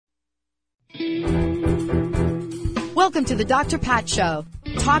Welcome to the Dr. Pat Show.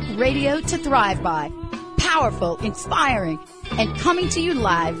 Talk radio to thrive by. Powerful, inspiring, and coming to you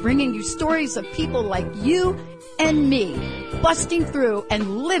live, bringing you stories of people like you and me, busting through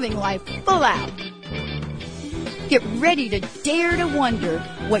and living life full out. Get ready to dare to wonder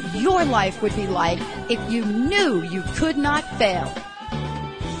what your life would be like if you knew you could not fail.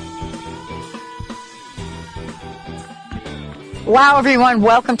 Wow, everyone.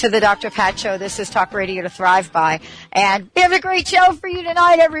 Welcome to the Dr. Pat Show. This is Talk Radio to Thrive By. And we have a great show for you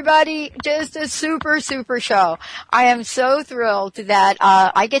tonight, everybody. Just a super, super show. I am so thrilled that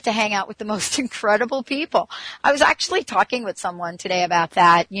I get to hang out with the most incredible people. I was actually talking with someone today about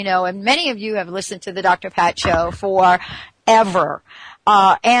that, and many of you have listened to the Dr. Pat Show forever.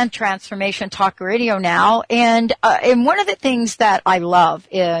 And Transformation Talk Radio now. And one of the things that I love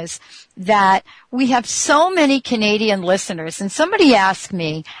is that we have so many Canadian listeners. And somebody asked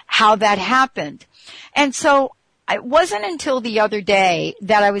me how that happened. And so it wasn't until the other day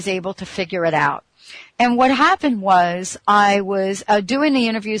that I was able to figure it out. And what happened was I was doing the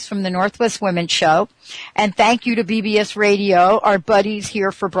interviews from the Northwest Women's Show. And thank you to BBS Radio, our buddies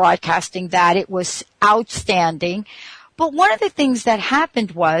here, for broadcasting that. It was outstanding. But one of the things that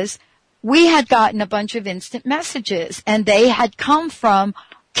happened was we had gotten a bunch of instant messages, and they had come from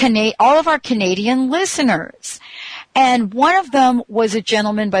all of our Canadian listeners. And one of them was a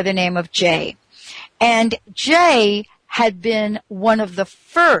gentleman by the name of Jay. And Jay had been one of the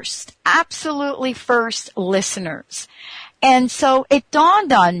first, absolutely first listeners. And so it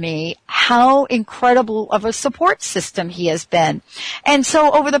dawned on me how incredible of a support system he has been. And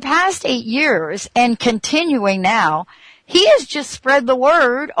so over the past 8 years and continuing now, he has just spread the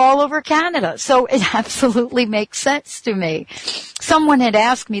word all over Canada. So it absolutely makes sense to me. Someone had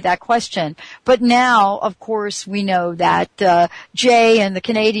asked me that question, but now, of course, we know that Jay and the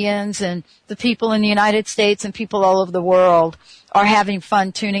Canadians and the people in the United States and people all over the world are having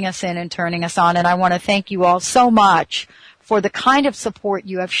fun tuning us in and turning us on. And I want to thank you all so much for the kind of support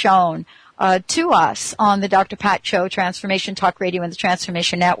you have shown to us on the Dr. Pat Show, Transformation Talk Radio, and the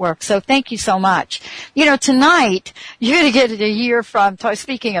Transformation Network. So thank you so much. Tonight, you're going to get to hear from,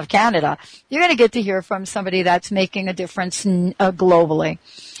 speaking of Canada, you're going to get to hear from somebody that's making a difference globally.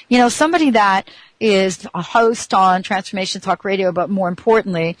 Somebody that is a host on Transformation Talk Radio, but more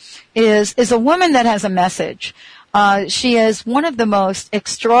importantly, is a woman that has a message. She is one of the most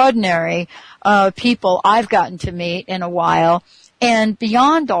extraordinary people I've gotten to meet in a while. And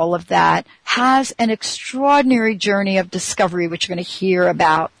beyond all of that, has an extraordinary journey of discovery, which you're going to hear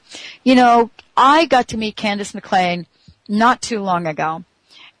about. I got to meet Candace McLean not too long ago.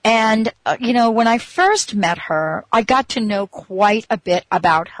 And, when I first met her, I got to know quite a bit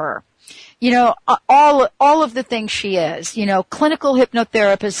about her. All of the things she is, clinical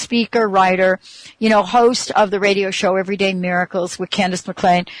hypnotherapist, speaker, writer, host of the radio show Everyday Miracles with Candace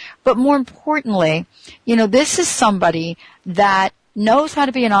McLean. But more importantly, this is somebody that knows how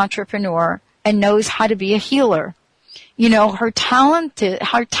to be an entrepreneur and knows how to be a healer. Her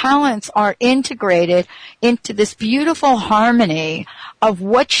talents are integrated into this beautiful harmony of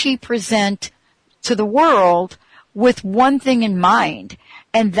what she presents to the world with one thing in mind.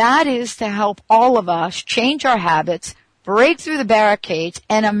 And that is to help all of us change our habits, break through the barricades,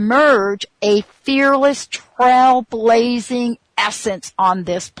 and emerge a fearless, trailblazing essence on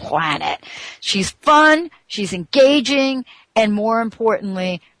this planet. She's fun, she's engaging, and more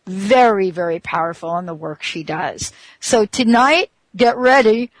importantly, very, very powerful in the work she does. So tonight, get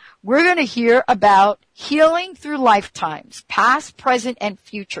ready. We're going to hear about healing through lifetimes, past, present, and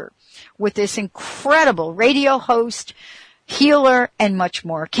future, with this incredible radio host, healer, and much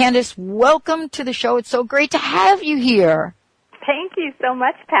more. Candace, welcome to the show. It's so great to have you here. Thank you so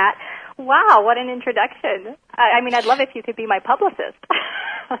much, Pat. Wow, what an introduction. I'd love if you could be my publicist.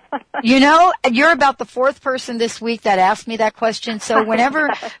 You're about the fourth person this week that asked me that question. So whenever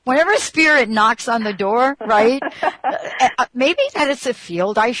Spirit knocks on the door, right, maybe that it's a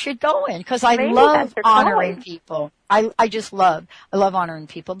field I should go in, because I love honoring people. I love honoring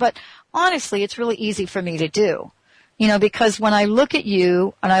people. But honestly, it's really easy for me to do. Because when I look at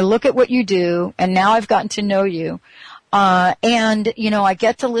you and I look at what you do, and now I've gotten to know you, and I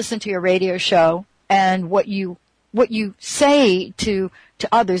get to listen to your radio show and what you say to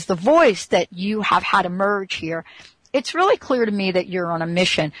others, the voice that you have had emerge here, it's really clear to me that you're on a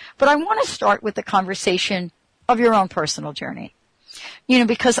mission. But I want to start with the conversation of your own personal journey.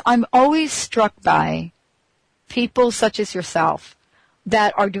 Because I'm always struck by people such as yourself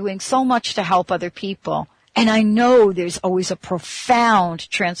that are doing so much to help other people. And I know there's always a profound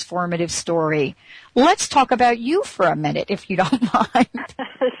transformative story. Let's talk about you for a minute, if you don't mind.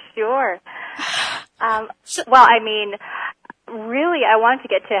 Sure. Well, I mean, really, I wanted to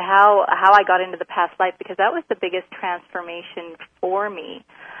get to how I got into the past life, because that was the biggest transformation for me.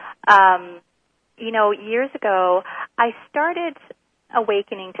 Years ago, I started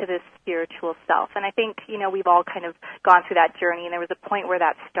awakening to this spiritual self, and I think, we've all kind of gone through that journey, and there was a point where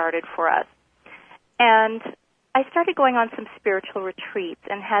that started for us. And I started going on some spiritual retreats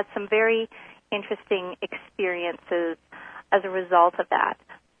and had some very interesting experiences as a result of that.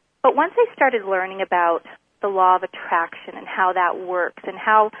 But once I started learning about the law of attraction and how that works and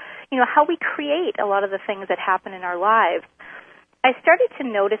how we create a lot of the things that happen in our lives, I started to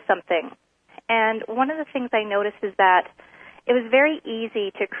notice something. And one of the things I noticed is that it was very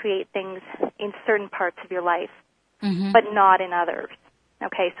easy to create things in certain parts of your life, but not in others.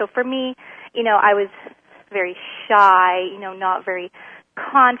 Okay, so for me, I was very shy, not very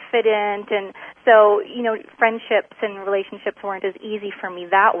confident, and so, friendships and relationships weren't as easy for me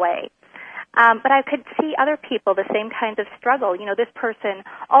that way. But I could see other people, the same kinds of struggle. This person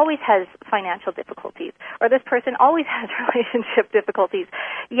always has financial difficulties, or this person always has relationship difficulties,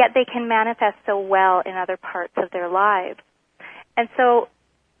 yet they can manifest so well in other parts of their lives. And so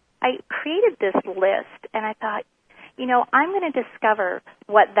I created this list, and I thought, I'm going to discover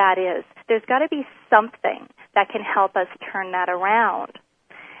what that is. There's got to be something that can help us turn that around,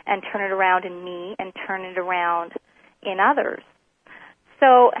 and turn it around in me, and turn it around in others.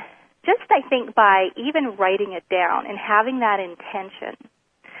 So just, I think, by even writing it down and having that intention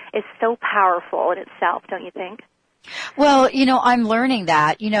is so powerful in itself, don't you think? Well, I'm learning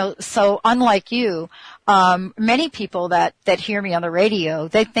that, so unlike you, many people that hear me on the radio,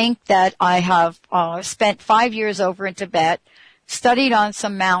 they think that I have spent 5 years over in Tibet, studied on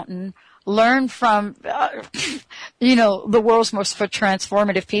some mountain, learned from, the world's most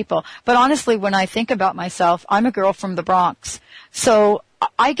transformative people. But honestly, when I think about myself, I'm a girl from the Bronx. So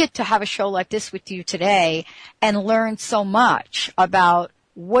I get to have a show like this with you today and learn so much about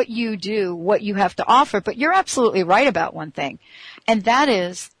what you do, what you have to offer. But you're absolutely right about one thing, and that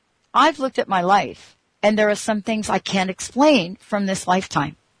is I've looked at my life, and there are some things I can't explain from this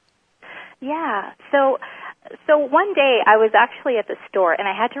lifetime. Yeah. So one day I was actually at the store, and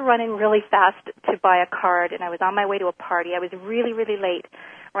I had to run in really fast to buy a card, and I was on my way to a party. I was really, really late,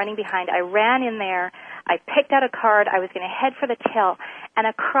 running behind. I ran in there. I picked out a card. I was going to head for the till, and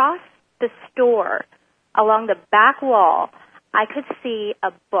across the store, along the back wall, I could see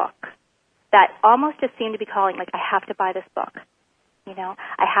a book that almost just seemed to be calling, like, I have to buy this book.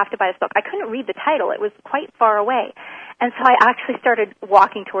 I have to buy this book. I couldn't read the title. It was quite far away. And so I actually started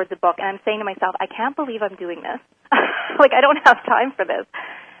walking towards the book, and I'm saying to myself, I can't believe I'm doing this. Like, I don't have time for this.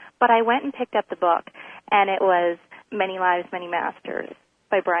 But I went and picked up the book, and it was Many Lives, Many Masters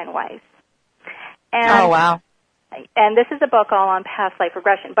by Brian Weiss. And, oh, wow. And this is a book all on past life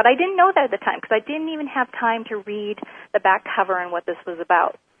regression. But I didn't know that at the time, because I didn't even have time to read the back cover and what this was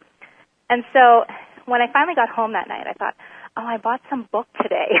about. And so when I finally got home that night, I thought, I bought some book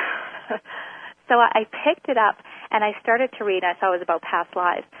today. So I picked it up, and I started to read, and I saw it was about past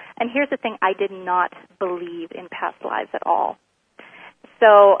lives. And here's the thing, I did not believe in past lives at all.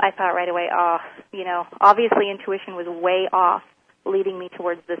 So I thought right away, obviously intuition was way off leading me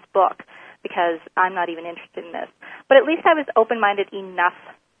towards this book, because I'm not even interested in this. But at least I was open-minded enough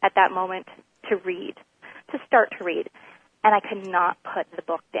at that moment to start to read. And I could not put the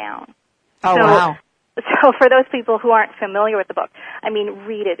book down. Oh, wow. So for those people who aren't familiar with the book,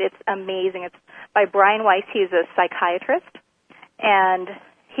 read it. It's amazing. It's by Brian Weiss. He's a psychiatrist, and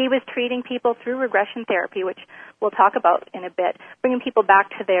he was treating people through regression therapy, which we'll talk about in a bit, bringing people back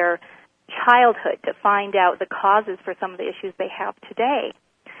to their childhood to find out the causes for some of the issues they have today.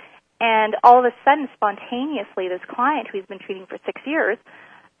 And all of a sudden, spontaneously, this client who he's been treating for 6 years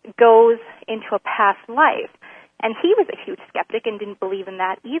goes into a past life. And he was a huge skeptic and didn't believe in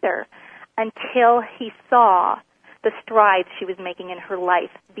that either, until he saw the strides she was making in her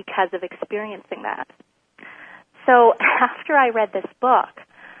life because of experiencing that. So after I read this book,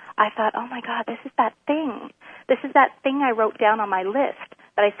 I thought, oh my God, this is that thing. This is that thing I wrote down on my list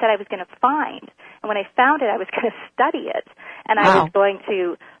that I said I was going to find. And when I found it, I was going to study it, and I was going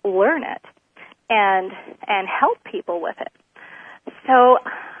to learn it and help people with it. So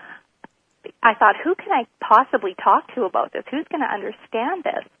I thought, who can I possibly talk to about this? Who's going to understand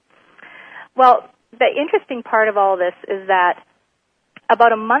this? Well, the interesting part of all this is that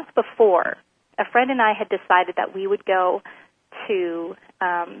about a month before, a friend and I had decided that we would go to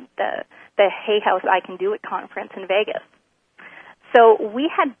the Hay House I Can Do It conference in Vegas. So we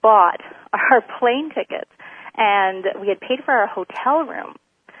had bought our plane tickets, and we had paid for our hotel room,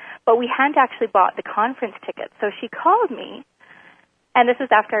 but we hadn't actually bought the conference tickets. So she called me, And this was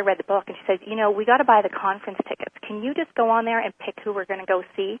after I read the book, and she says, we got to buy the conference tickets. Can you just go on there and pick who we're going to go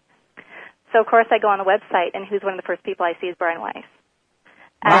see? So, of course, I go on the website, and who's one of the first people I see is Brian Weiss.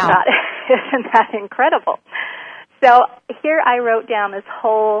 And I thought, isn't that incredible? So here I wrote down this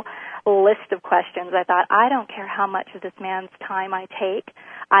whole list of questions. I thought, I don't care how much of this man's time I take.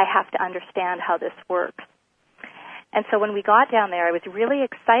 I have to understand how this works. And so when we got down there, I was really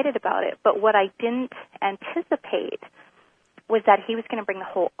excited about it. But what I didn't anticipate was that he was going to bring the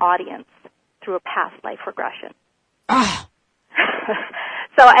whole audience through a past life regression. Oh.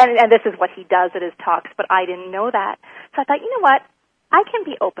 So, and this is what he does at his talks, but I didn't know that. So I thought, you know what? I can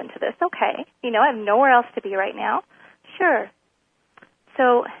be open to this. Okay. I have nowhere else to be right now. Sure.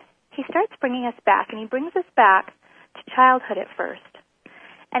 So he starts bringing us back, and he brings us back to childhood at first.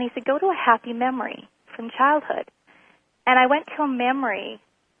 And he said, go to a happy memory from childhood. And I went to a memory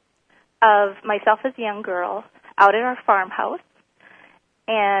of myself as a young girl out at our farmhouse.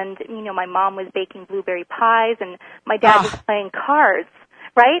 And, my mom was baking blueberry pies, and my dad was playing cards,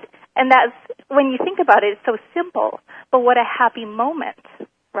 right? And that's, when you think about it, it's so simple. But what a happy moment,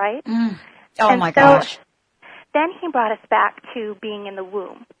 right? Mm. Oh, and my so gosh. Then he brought us back to being in the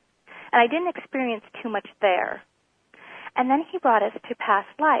womb. And I didn't experience too much there. And then he brought us to past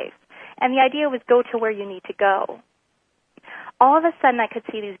life. And the idea was go to where you need to go. All of a sudden, I could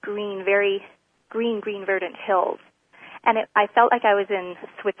see these very green, verdant hills. And I felt like I was in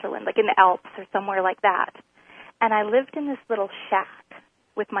Switzerland, like in the Alps or somewhere like that. And I lived in this little shack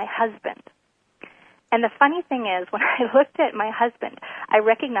with my husband. And the funny thing is, when I looked at my husband, I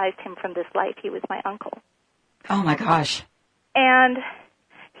recognized him from this life. He was my uncle. Oh, my gosh. And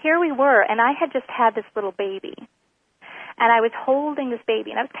here we were, and I had just had this little baby. And I was holding this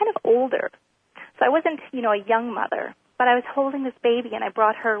baby, and I was kind of older. So I wasn't, a young mother, but I was holding this baby, and I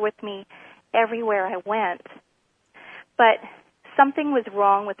brought her with me everywhere I went. But something was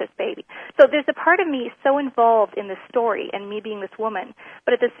wrong with this baby. So there's a part of me so involved in this story and me being this woman,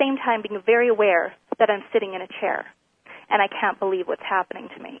 but at the same time being very aware that I'm sitting in a chair, and I can't believe what's happening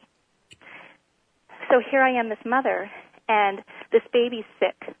to me. So here I am, this mother, and this baby's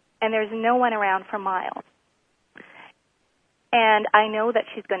sick, and there's no one around for miles. And I know that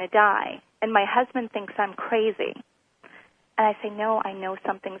she's going to die, and my husband thinks I'm crazy. And I say, no, I know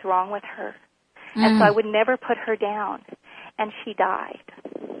something's wrong with her. And so I would never put her down. And she died,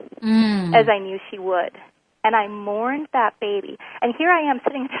 as I knew she would. And I mourned that baby. And here I am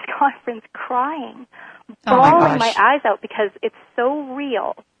sitting at this conference crying, bawling my eyes out because it's so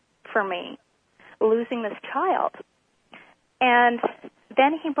real for me, losing this child. And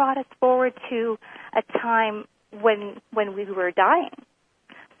then he brought us forward to a time when we were dying.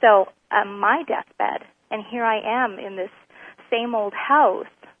 So my deathbed, and here I am in this same old house,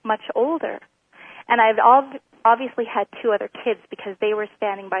 much older. And I've obviously had two other kids because they were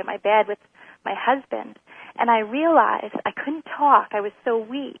standing by my bed with my husband. And I realized I couldn't talk. I was so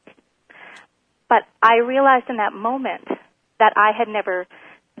weak. But I realized in that moment that I had never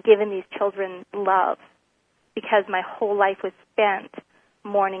given these children love because my whole life was spent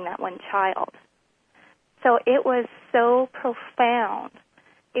mourning that one child. So it was so profound.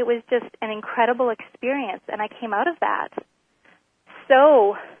 It was just an incredible experience. And I came out of that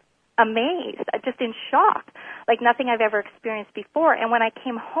so amazed, just in shock, like nothing I've ever experienced before. And when I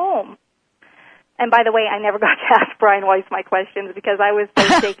came home, and by the way, I never got to ask Brian Weiss my questions because I was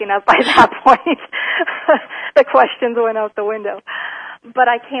so shaken up by that point. The questions went out the window. But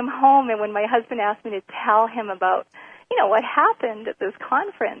I came home, and when my husband asked me to tell him about, what happened at this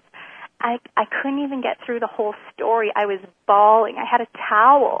conference, I couldn't even get through the whole story. I was bawling. I had a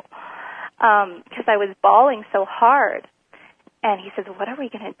towel because I was bawling so hard. And he says, what are we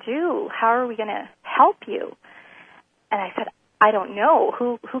going to do? How are we going to help you? And I said, I don't know.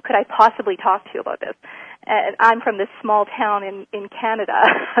 Who could I possibly talk to about this? And I'm from this small town in Canada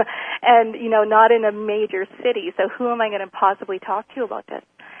and, not in a major city. So who am I going to possibly talk to about this?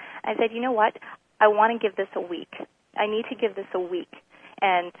 I said, you know what? I want to give this a week. I need to give this a week.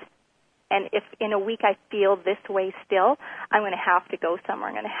 And if in a week I feel this way still, I'm going to have to go somewhere.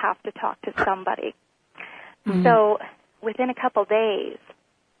 I'm going to have to talk to somebody. Mm-hmm. So within a couple days,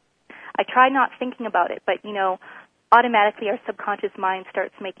 I tried not thinking about it, but, automatically our subconscious mind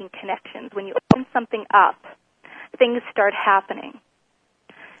starts making connections. When you open something up, things start happening,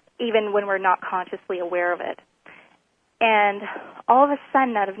 even when we're not consciously aware of it. And all of a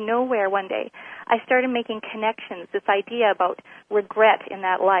sudden, out of nowhere one day, I started making connections, this idea about regret in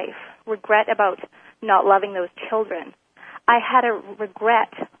that life, regret about not loving those children. I had a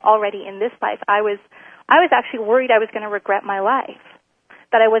regret already in this life. I was actually worried I was going to regret my life,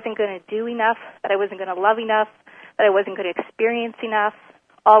 that I wasn't going to do enough, that I wasn't going to love enough, that I wasn't going to experience enough,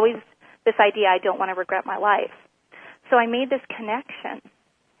 always this idea I don't want to regret my life. So I made this connection.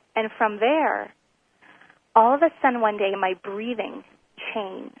 And from there, all of a sudden one day my breathing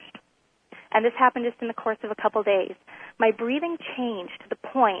changed. And this happened just in the course of a couple days. My breathing changed to the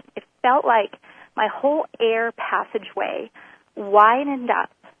point it felt like my whole air passageway widened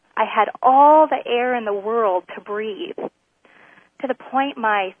up. I had all the air in the world to breathe, to the point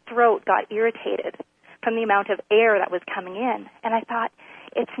my throat got irritated from the amount of air that was coming in. And I thought,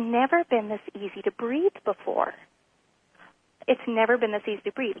 it's never been this easy to breathe before. It's never been this easy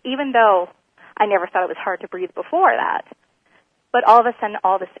to breathe, even though I never thought it was hard to breathe before that. But all of a sudden,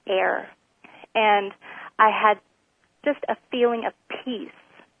 all this air. And I had just a feeling of peace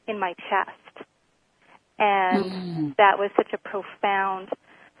in my chest. And that was such a profound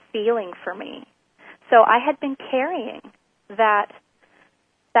feeling for me. So I had been carrying that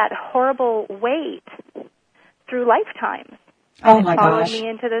horrible weight through lifetimes. Oh, and my it followed gosh. me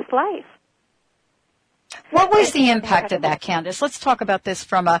into this life. What was the impact of that, Candace? Let's talk about this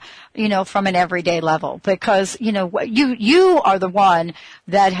from an everyday level, because, you are the one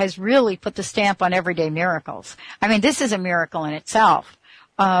that has really put the stamp on everyday miracles. I mean, this is a miracle in itself.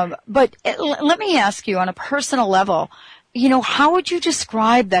 But let me ask you on a personal level, how would you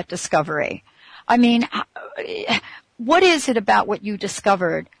describe that discovery? I mean, what is it about what you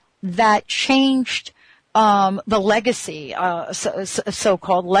discovered that changed the legacy,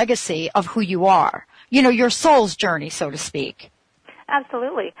 so-called legacy of who you are? Your soul's journey, so to speak.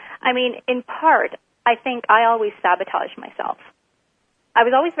 Absolutely. I mean, in part, I think I always sabotaged myself. I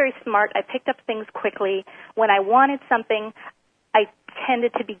was always very smart. I picked up things quickly. When I wanted something, I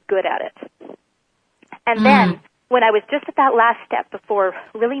tended to be good at it. And then, when I was just at that last step before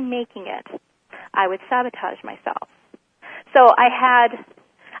really making it, I would sabotage myself. So I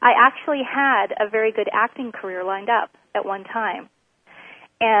actually had a very good acting career lined up at one time.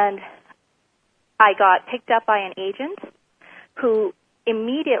 And I got picked up by an agent who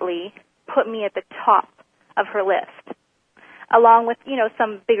immediately put me at the top of her list, along with,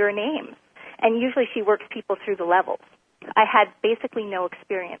 some bigger names. And usually she works people through the levels. I had basically no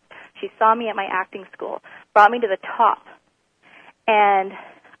experience. She saw me at my acting school, brought me to the top, and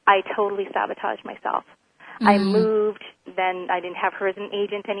I totally sabotaged myself. I moved, then I didn't have her as an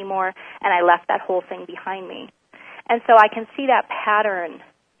agent anymore, and I left that whole thing behind me. And so I can see that pattern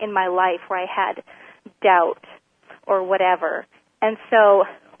in my life where I had doubt or whatever. And so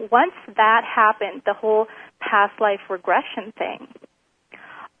once that happened, the whole past life regression thing,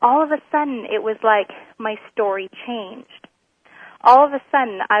 all of a sudden it was like my story changed. All of a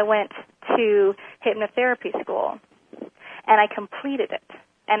sudden I went to hypnotherapy school and I completed it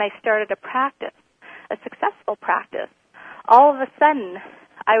and I started a practice, a successful practice. All of a sudden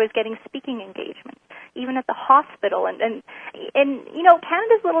I was getting speaking engagements, even at the hospital. And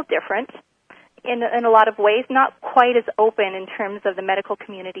Canada's a little different in a lot of ways, not quite as open in terms of the medical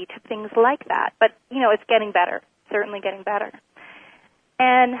community to things like that. But, it's getting better, certainly getting better.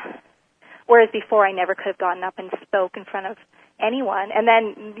 And whereas before I never could have gotten up and spoke in front of anyone. And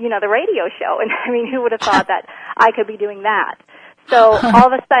then, the radio show. And, who would have thought that I could be doing that? So all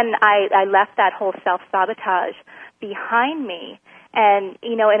of a sudden I left that whole self-sabotage behind me. And,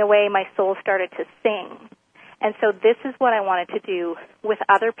 in a way, my soul started to sing. And so this is what I wanted to do with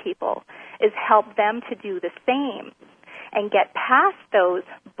other people, is help them to do the same and get past those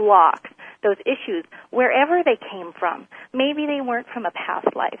blocks, those issues, wherever they came from. Maybe they weren't from a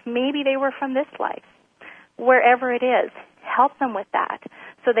past life. Maybe they were from this life. Wherever it is, help them with that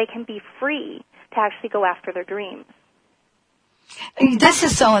so they can be free to actually go after their dreams. This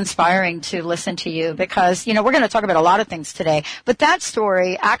is so inspiring to listen to you because, we're going to talk about a lot of things today, but that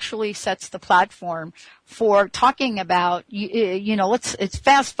story actually sets the platform for talking about, it's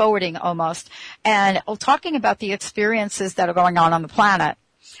fast forwarding almost, and talking about the experiences that are going on the planet.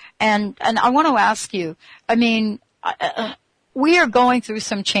 And I want to ask you, we are going through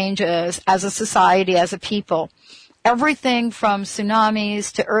some changes as a society, as a people. Everything from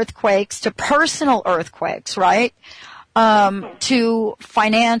tsunamis to earthquakes to personal earthquakes, right? To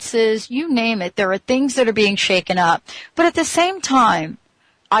finances, you name it. There are things that are being shaken up. But at the same time,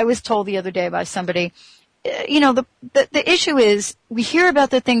 I was told the other day by somebody, the issue is we hear about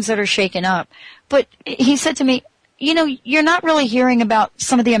the things that are shaken up, but he said to me, you're not really hearing about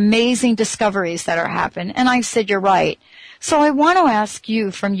some of the amazing discoveries that are happening. And I said, you're right. So I want to ask you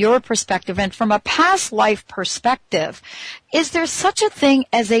from your perspective and from a past life perspective, is there such a thing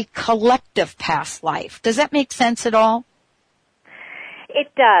as a collective past life? Does that make sense at all? It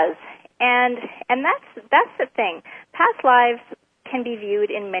does. And that's the thing. Past lives can be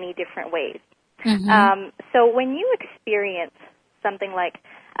viewed in many different ways. So when you experience something like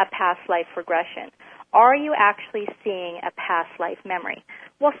a past life regression, are you actually seeing a past life memory?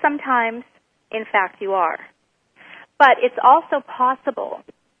 Well, sometimes, in fact, you are. But it's also possible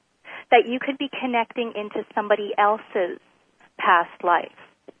that you could be connecting into somebody else's past life.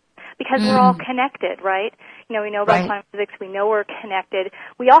 Because we're all connected, right? You know, we know about quantum physics. We know we're connected.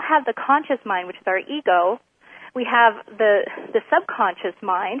 We all have the conscious mind, which is our ego. We have the subconscious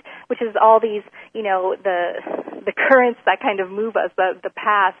mind, which is all these, you know, the currents that kind of move us, the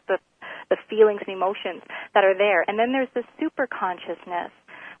past, the feelings and emotions that are there. And then there's the super consciousness,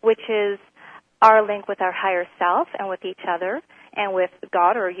 which is our link with our higher self and with each other and with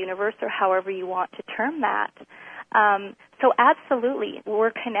God or universe or however you want to term that. So absolutely,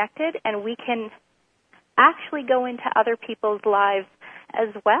 we're connected, and we can actually go into other people's lives as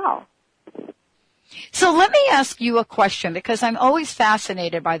well. So let me ask you a question, because I'm always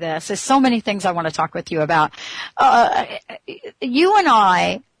fascinated by this. There's so many things I want to talk with you about. You and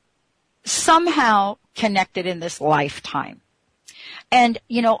I somehow connected in this lifetime. And,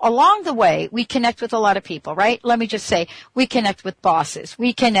 you know, along the way, we connect with a lot of people, right? Let me just say, we connect with bosses.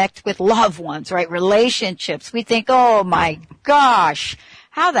 We connect with loved ones, right? Relationships. We think, oh my gosh,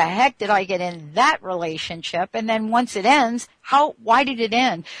 how the heck did I get in that relationship? And then once it ends, why did it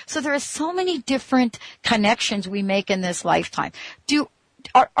end? So there are so many different connections we make in this lifetime.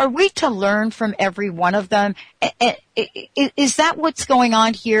 Are we to learn from every one of them? Is that what's going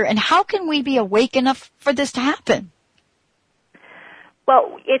on here? And how can we be awake enough for this to happen?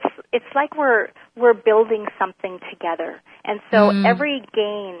 Well, it's like we're building something together. And so every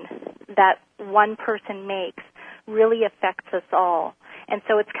gain that one person makes really affects us all. And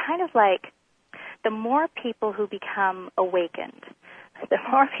so it's kind of like the more people who become awakened, the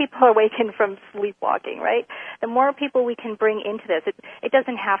more people awaken from sleepwalking, right? The more people we can bring into this. It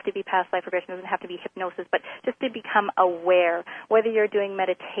doesn't have to be past life regression, it doesn't have to be hypnosis, but just to become aware, whether you're doing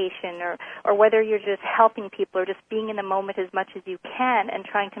meditation or whether you're just helping people or just being in the moment as much as you can and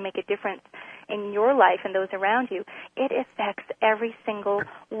trying to make a difference in your life and those around you. It affects every single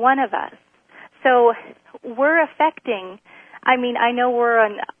one of us. So we're affecting, I mean, I know we're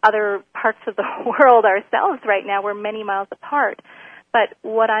in other parts of the world ourselves right now. We're many miles apart. But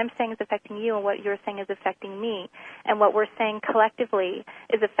what I'm saying is affecting you, and what you're saying is affecting me. And what we're saying collectively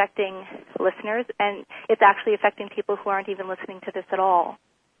is affecting listeners, and it's actually affecting people who aren't even listening to this at all.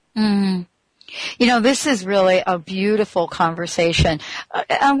 Mm. You know, this is really a beautiful conversation.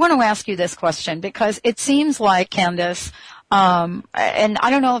 I want to ask you this question, because it seems like, Candace, and I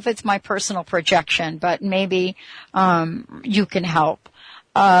don't know if it's my personal projection, but maybe you can help.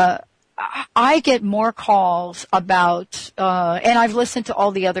 I get more calls about, and I've listened to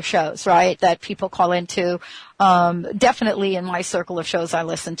all the other shows, right, that people call into, definitely in my circle of shows I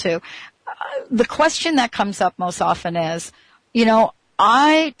listen to. The question that comes up most often is, you know,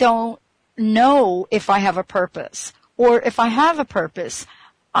 I don't know if I have a purpose, or if I have a purpose,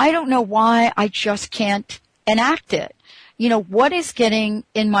 I don't know why I just can't enact it. You know, what is getting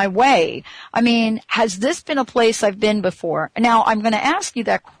in my way? I mean, has this been a place I've been before? Now, I'm going to ask you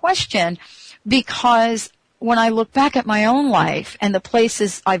that question because when I look back at my own life and the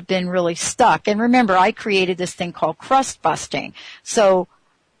places I've been really stuck, and remember, I created this thing called crust busting. So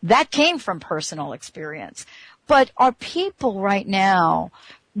that came from personal experience. But are people right now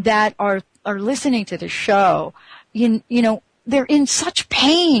that are listening to the show, you know, they're in such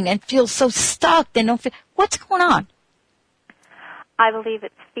pain and feel so stuck. They don't feel, what's going on? I believe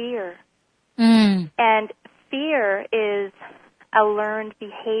it's fear. And fear is a learned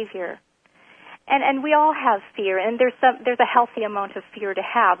behavior. And we all have fear, and there's a healthy amount of fear to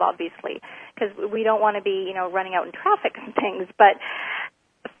have, obviously, because we don't want to be, you know, running out in traffic and things. But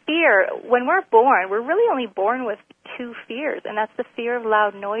fear, when we're born, we're really only born with two fears, and that's the fear of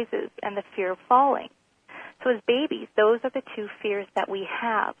loud noises and the fear of falling. So as babies, those are the two fears that we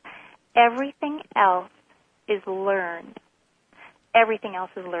have. Everything else is learned. Everything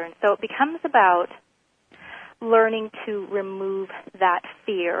else is learned. So it becomes about learning to remove that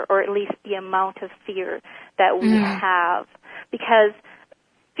fear, or at least the amount of fear that we have, because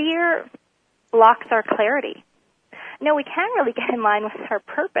fear blocks our clarity. No, we can't really get in line with our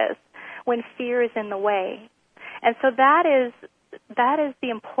purpose when fear is in the way. And so that is the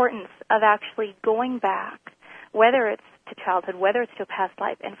importance of actually going back, whether it's to childhood, whether it's to a past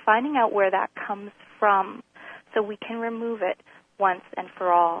life, and finding out where that comes from so we can remove it once and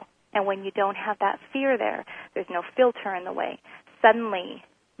for all. And when you don't have that fear there's no filter in the way, suddenly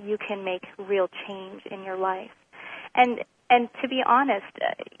you can make real change in your life. And to be honest,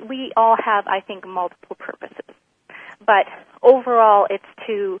 we all have, I think, multiple purposes. but overall it's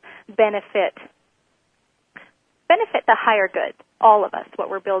to benefit the higher good, all of us, what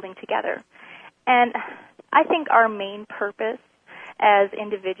we're building together. And I think our main purpose as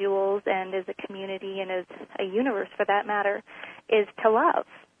individuals and as a community and as a universe, for that matter, is to love.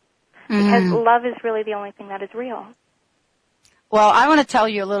 Because love is really the only thing that is real. Well, I want to tell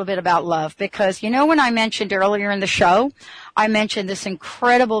you a little bit about love because, when I mentioned earlier in the show, I mentioned this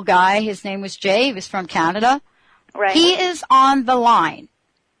incredible guy. His name was Jay. He was from Canada. Right. He is on the line.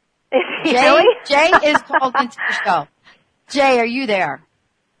 Really? Jay is called into the show. Jay, are you there?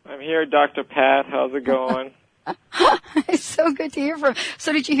 I'm here, Dr. Pat. How's it going? It's so good to hear from.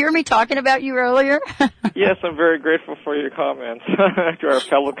 So did you hear me talking about you earlier? Yes, I'm very grateful for your comments to our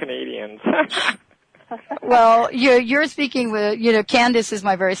fellow Canadians. Well, you're speaking with, Candace is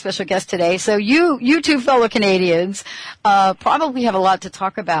my very special guest today. So you two fellow Canadians, probably have a lot to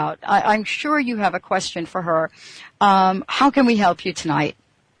talk about. I'm sure you have a question for her. How can we help you tonight?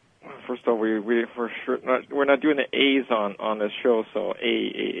 First of all, we're not doing the A's on this show, so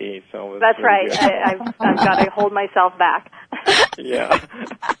A. So that's right. I've got to hold myself back. Yeah.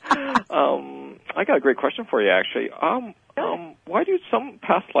 I got a great question for you, actually. Why do some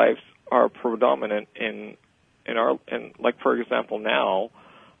past lives are predominant in like, for example, now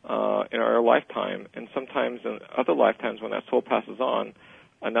in our lifetime, and sometimes in other lifetimes when that soul passes on,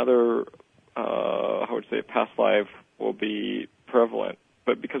 another past life will be prevalent.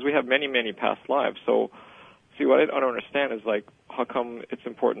 But because we have many, many past lives, so see, what I don't understand is, like, how come it's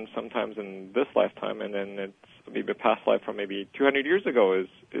important sometimes in this lifetime, and then it's maybe a past life from maybe 200 years ago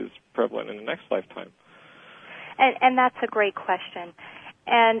is prevalent in the next lifetime? And that's a great question.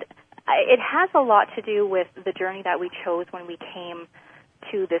 And it has a lot to do with the journey that we chose when we came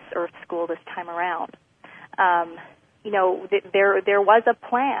to this Earth School this time around. There was a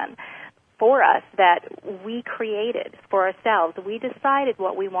plan for us that we created for ourselves. We decided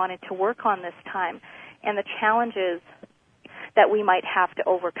what we wanted to work on this time and the challenges that we might have to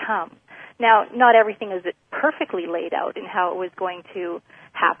overcome. Now, not everything is perfectly laid out in how it was going to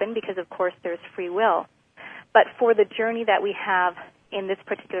happen because, of course, there's free will. But for the journey that we have in this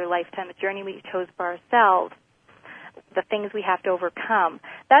particular lifetime, the journey we chose for ourselves, the things we have to overcome,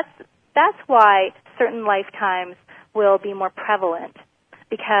 that's why certain lifetimes will be more prevalent,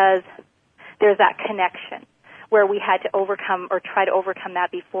 because there's that connection where we had to overcome or try to overcome that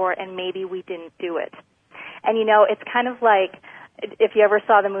before, and maybe we didn't do it. And, it's kind of like if you ever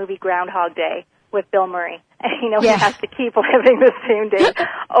saw the movie Groundhog Day with Bill Murray. He has to keep living the same day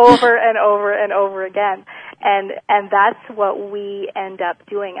over and over and over again. And that's what we end up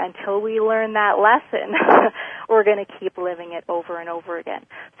doing until we learn that lesson. We're going to keep living it over and over again.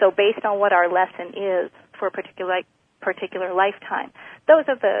 So based on what our lesson is for a particular lifetime, those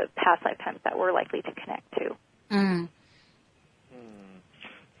are the past lifetimes that we're likely to connect to.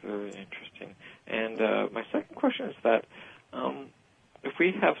 Very interesting. And my second question is that if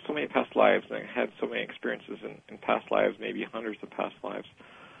we have so many past lives and had so many experiences in past lives, maybe hundreds of past lives,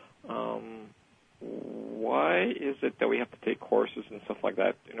 why is it that we have to take courses and stuff like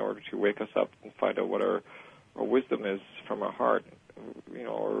that in order to wake us up and find out what our wisdom is from our heart,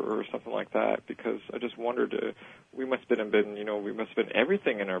 or something like that? Because I just wondered, we must have been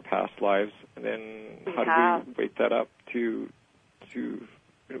everything in our past lives, and then how do we wake that up to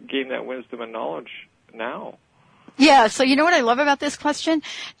gain that wisdom and knowledge now? Yeah, so you know what I love about this question?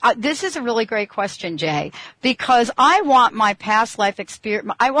 This is a really great question, Jay, because I want my past life experience,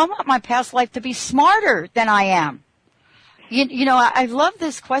 I want my past life to be smarter than I am. I love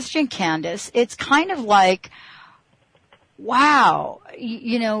this question, Candace. It's kind of like, wow,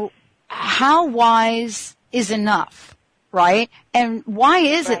 how wise is enough, right? And why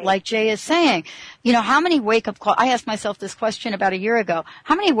is it, like Jay is saying, how many wake-up calls, I asked myself this question about a year ago,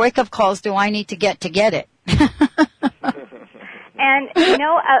 how many wake-up calls do I need to get it? And,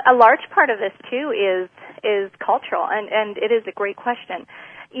 a large part of this, too, is cultural, and it is a great question.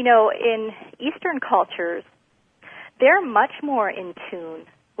 In Eastern cultures, they're much more in tune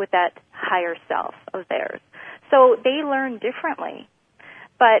with that higher self of theirs. So they learn differently.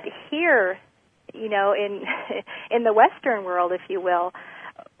 But here, in the Western world, if you will,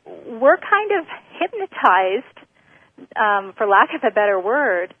 we're kind of hypnotized, for lack of a better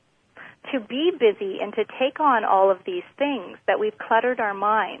word, to be busy and to take on all of these things that we've cluttered our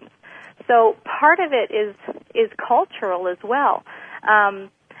minds. So part of it is cultural as well.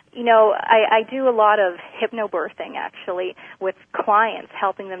 I do a lot of hypnobirthing, actually, with clients,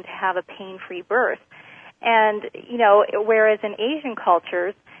 helping them to have a pain-free birth. And, whereas in Asian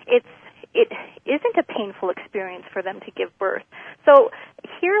cultures, it isn't a painful experience for them to give birth. So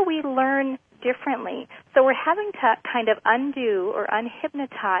here we learn differently. So we're having to kind of undo or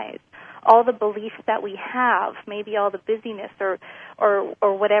unhypnotize all the beliefs that we have, maybe all the busyness or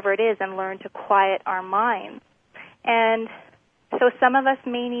whatever it is, and learn to quiet our minds. And so some of us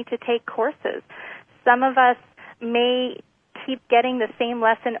may need to take courses. Some of us may keep getting the same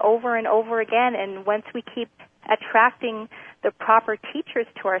lesson over and over again, and once we keep attracting the proper teachers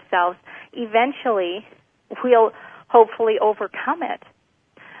to ourselves, eventually we'll hopefully overcome it.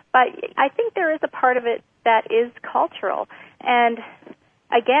 But I think there is a part of it that is cultural. And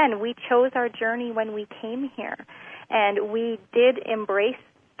again, we chose our journey when we came here, and we did embrace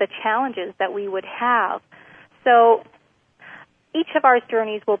the challenges that we would have. So each of our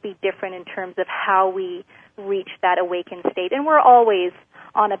journeys will be different in terms of how we reach that awakened state. And we're always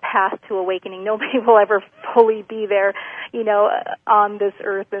on a path to awakening. Nobody will ever fully be there, on this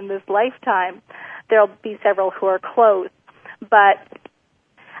earth in this lifetime. There'll be several who are close. But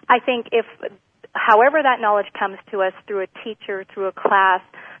I think however that knowledge comes to us through a teacher, through a class,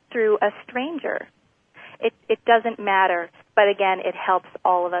 through a stranger, it doesn't matter. But again, it helps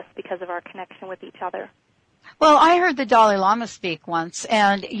all of us because of our connection with each other. Well, I heard the Dalai Lama speak once,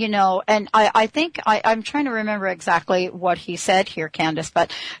 and, and I think I'm trying to remember exactly what he said here, Candace,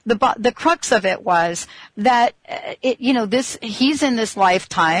 but the crux of it was that, he's in this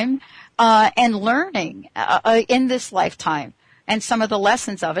lifetime, and learning, in this lifetime, and some of the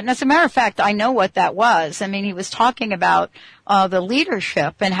lessons of it. And as a matter of fact, I know what that was. I mean, he was talking about, the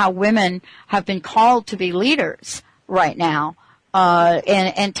leadership and how women have been called to be leaders right now.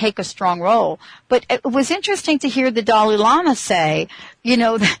 And take a strong role. But it was interesting to hear the Dalai Lama say,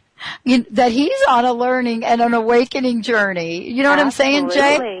 that he's on a learning and an awakening journey. You know what I'm saying,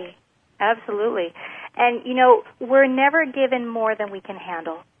 Jay? Absolutely. And, we're never given more than we can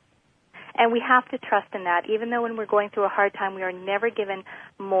handle. And we have to trust in that. Even though when we're going through a hard time, we are never given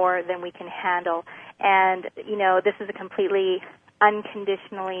more than we can handle. And, this is a completely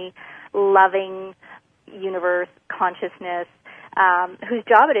unconditionally loving universe, consciousness, whose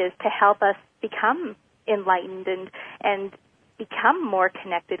job it is to help us become enlightened and become more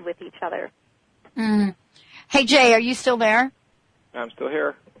connected with each other. Mm. Hey, Jay, are you still there? I'm still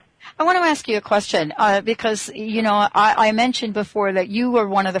here. I want to ask you a question because, I mentioned before that you were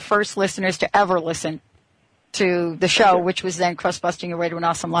one of the first listeners to ever listen to the show, which was then Crust-Busting Your Way to an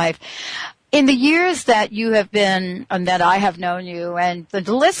Awesome Life. In the years that you have been, and that I have known you, and the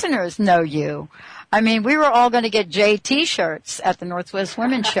listeners know you, I mean, we were all going to get Jay T-shirts at the Northwest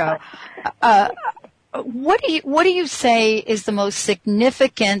Women's Show. What do you say is the most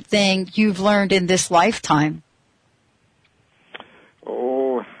significant thing you've learned in this lifetime?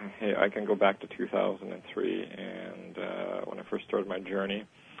 Oh, hey, I can go back to 2003, and when I first started my journey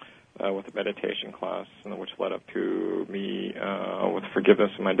with a meditation class, which led up to me with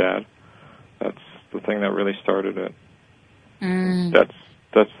forgiveness of my dad. That's the thing that really started it. Mm.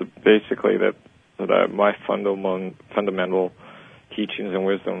 That's basically that my fundamental teachings and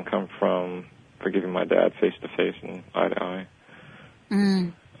wisdom come from forgiving my dad face to face and eye to eye.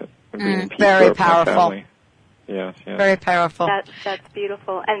 Mm. Bringing peace Very to powerful. My family. Yes. Very powerful. That's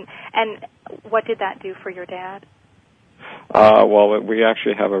beautiful. And what did that do for your dad? Well, we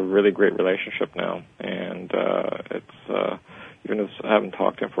actually have a really great relationship now, and it's even if I haven't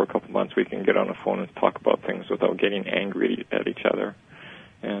talked to him for a couple months, we can get on the phone and talk about things without getting angry at each other,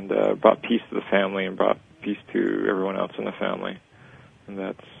 and brought peace to the family and brought peace to everyone else in the family. And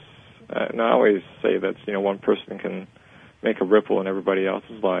that's and I always say that one person can make a ripple in everybody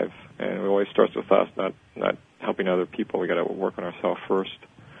else's life, and it always starts with us, not helping other people. We got to work on ourselves first.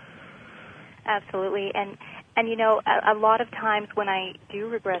 Absolutely, and a lot of times when I do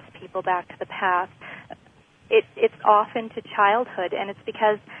regress people back to the past, it's often to childhood, and it's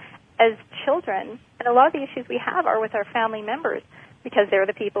because as children, and a lot of the issues we have are with our family members because they're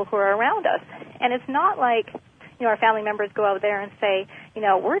the people who are around us. And it's not like, our family members go out there and say,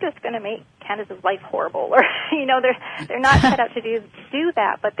 we're just going to make Candace's life horrible, or, they're not set out to do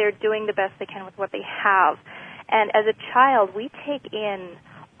that, but they're doing the best they can with what they have. And as a child, we take in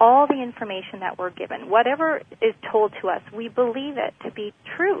all the information that we're given. Whatever is told to us, we believe it to be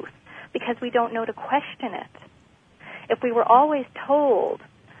truth because we don't know to question it. If we were always told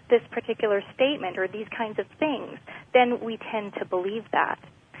this particular statement or these kinds of things, then we tend to believe that.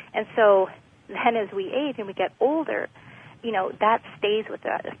 And so then as we age and we get older, that stays with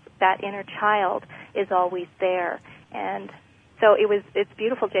us. That inner child is always there. And so it's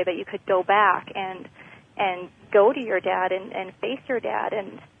beautiful, Jay, that you could go back and go to your dad and face your dad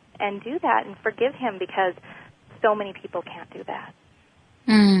and do that and forgive him, because so many people can't do that.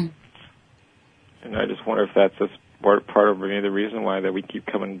 Mm. And I just wonder if that's part of maybe the reason why that we keep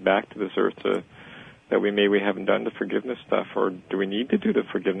coming back to this earth that we haven't done the forgiveness stuff, or do we need to do the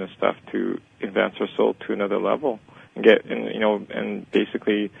forgiveness stuff to advance our soul to another level and and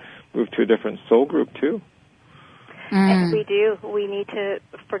basically move to a different soul group too? And we do. We need to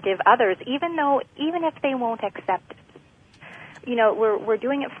forgive others, even if they won't accept it. We're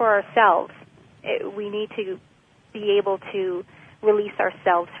doing it for ourselves. We need to be able to release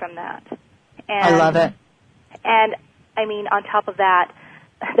ourselves from that. And, I love it. And I mean, on top of that,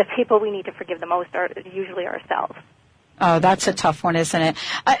 the people we need to forgive the most are usually ourselves. Oh, that's a tough one, isn't it?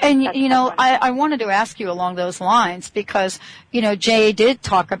 I wanted to ask you along those lines because, Jay did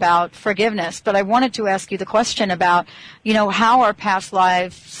talk about forgiveness, but I wanted to ask you the question about, how our past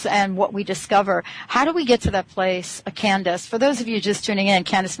lives and what we discover, how do we get to that place, Candace? For those of you just tuning in,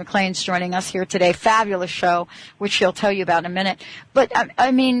 Candace McLean's joining us here today. Fabulous show, which she'll tell you about in a minute. But,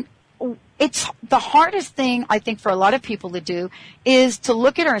 it's the hardest thing, I think, for a lot of people to do is to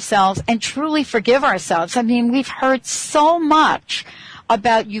look at ourselves and truly forgive ourselves. I mean, we've heard so much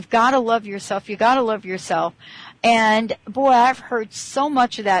about you've got to love yourself, you got to love yourself. And, boy, I've heard so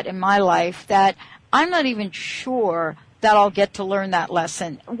much of that in my life that I'm not even sure that I'll get to learn that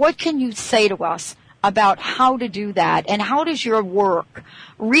lesson. What can you say to us about how to do that, and how does your work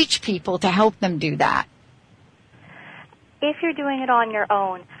reach people to help them do that? If you're doing it on your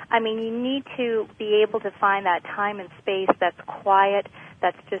own, you need to be able to find that time and space that's quiet,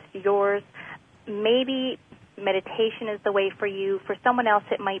 that's just yours. Maybe meditation is the way for you. For someone else,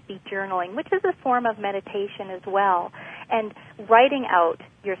 it might be journaling, which is a form of meditation as well. And writing out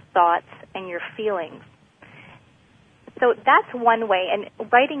your thoughts and your feelings. So that's one way. And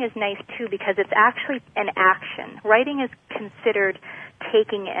writing is nice, too, because it's actually an action. Writing is considered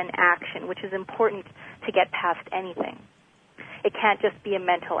taking an action, which is important to get past anything. It can't just be a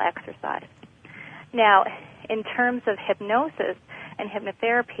mental exercise. Now, in terms of hypnosis and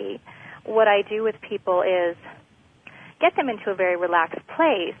hypnotherapy, what I do with people is get them into a very relaxed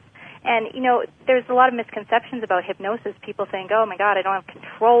place. And, there's a lot of misconceptions about hypnosis. People think, oh, my God, I don't have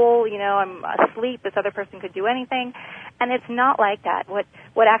control. I'm asleep. This other person could do anything. And it's not like that. What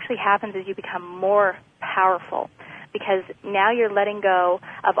actually happens is you become more powerful, because now you're letting go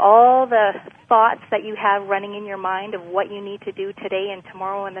of all the thoughts that you have running in your mind of what you need to do today and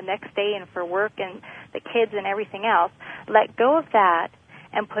tomorrow and the next day and for work and the kids and everything else. Let go of that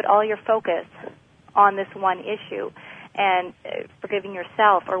and put all your focus on this one issue and forgiving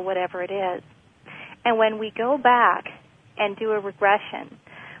yourself or whatever it is. And when we go back and do a regression,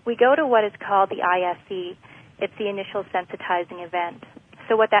 we go to what is called the ISE. It's the initial sensitizing event.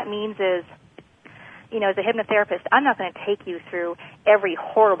 So what that means is, as a hypnotherapist, I'm not going to take you through every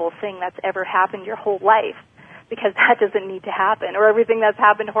horrible thing that's ever happened your whole life, because that doesn't need to happen, or everything that's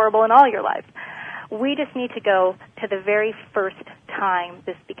happened horrible in all your life. We just need to go to the very first time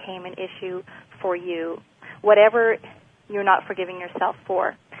this became an issue for you, whatever you're not forgiving yourself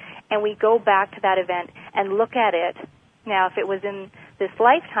for. And we go back to that event and look at it. Now, if it was in this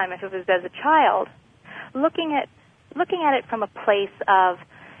lifetime, if it was as a child, looking at it from a place of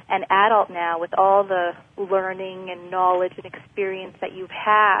an adult now with all the learning and knowledge and experience that you've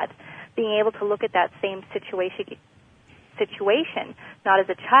had, being able to look at that same situation, not as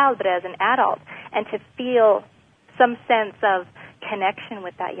a child but as an adult, and to feel some sense of connection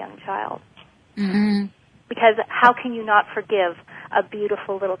with that young child. Mm-hmm. Because how can you not forgive a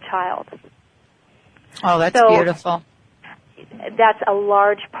beautiful little child? Oh, that's beautiful. That's a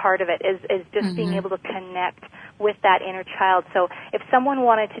large part of it, is just being able to connect with that inner child. So if someone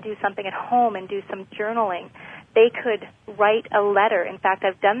wanted to do something at home and do some journaling, they could write a letter. In fact,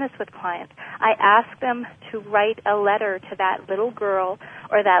 I've done this with clients. I ask them to write a letter to that little girl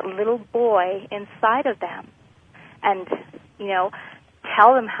or that little boy inside of them and,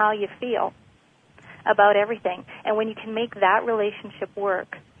 tell them how you feel about everything. And when you can make that relationship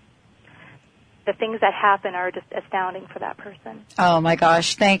work, the things that happen are just astounding for that person. Oh, my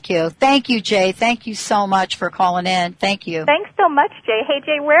gosh. Thank you. Thank you, Jay. Thank you so much for calling in. Thank you. Thanks so much, Jay. Hey,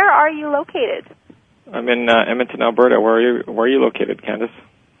 Jay, where are you located? I'm in Edmonton, Alberta. Where are you located, Candace?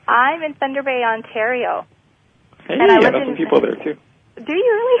 I'm in Thunder Bay, Ontario. Hey, I know some people there, too. Do you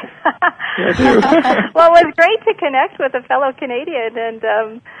really? Yeah, I do. Well, it was great to connect with a fellow Canadian,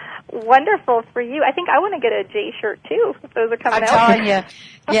 and wonderful for you. I think I want to get a Jay shirt, too, if those are coming out. I'm telling you.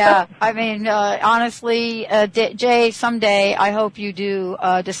 Yeah, honestly, Jay, someday I hope you do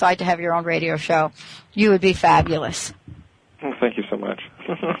decide to have your own radio show. You would be fabulous. Well, thank you so much.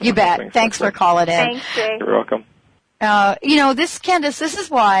 You bet. Thanks for calling in. Thanks, Jay. You're welcome. Candace, this is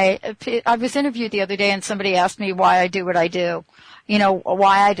why I was interviewed the other day and somebody asked me why I do what I do,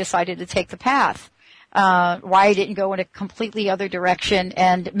 why I decided to take the path. why I didn't go in a completely other direction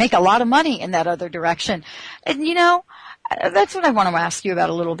and make a lot of money in that other direction. And, that's what I want to ask you about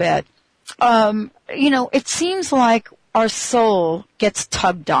a little bit. It seems like our soul gets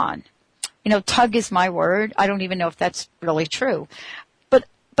tugged on. Tug is my word. I don't even know if that's really true.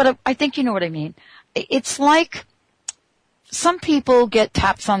 But I think you know what I mean. It's like some people get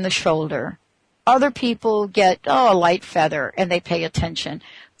taps on the shoulder. Other people get, a light feather, and they pay attention.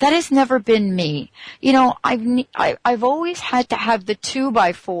 That has never been me. I've always had to have the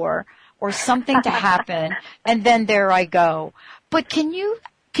 2x4 or something to happen, and then there I go. But can you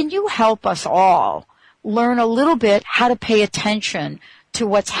help us all learn a little bit how to pay attention to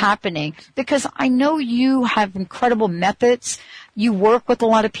what's happening? Because I know you have incredible methods. You work with a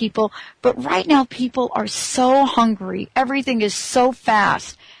lot of people, but right now people are so hungry. Everything is so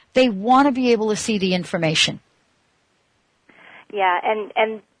fast. They want to be able to see the information. Yeah,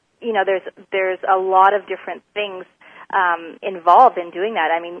 and there's a lot of different things involved in doing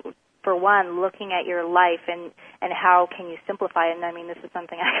that. I mean, for one, looking at your life and how can you simplify it. And I mean, this is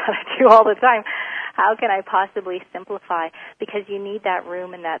something I gotta do all the time. How can I possibly simplify? Because you need that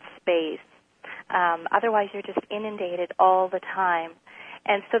room and that space. Otherwise, you're just inundated all the time.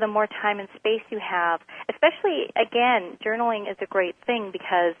 And so the more time and space you have, especially, again, journaling is a great thing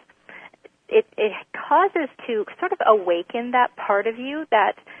because it causes to sort of awaken that part of you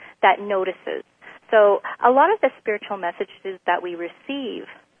that notices. So a lot of the spiritual messages that we receive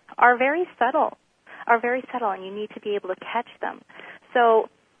are very subtle, and you need to be able to catch them. So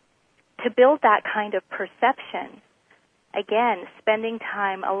to build that kind of perception, again, spending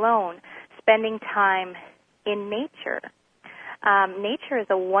time alone, spending time in nature. Nature is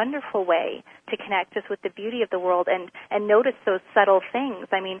a wonderful way to connect us with the beauty of the world and notice those subtle things.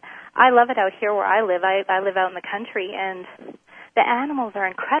 I mean, I love it out here where I live. I live out in the country, and the animals are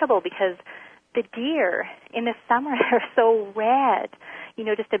incredible because the deer in the summer are so red,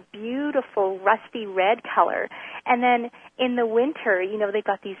 just a beautiful rusty red color. And then in the winter, they've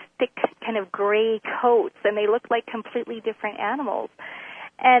got these thick kind of gray coats, and they look like completely different animals.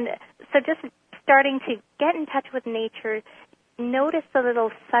 And so just starting to get in touch with nature, notice the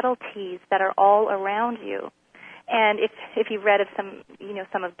little subtleties that are all around you. And if you've read of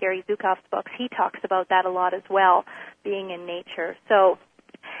some of Gary Zukav's books, he talks about that a lot as well, being in nature. So,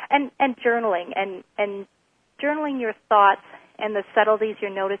 and journaling and journaling your thoughts and the subtleties you're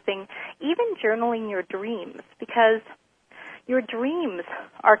noticing, even journaling your dreams, because your dreams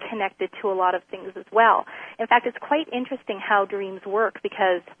are connected to a lot of things as well. In fact, it's quite interesting how dreams work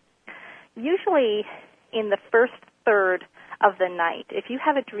because usually in the first third of the night, if you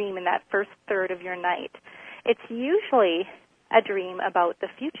have a dream in that first third of your night, it's usually a dream about the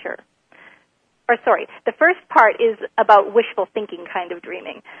future. The first part is about wishful thinking kind of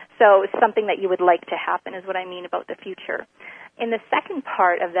dreaming. So it's something that you would like to happen is what I mean about the future. In the second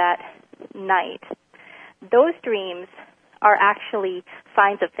part of that night, those dreams are actually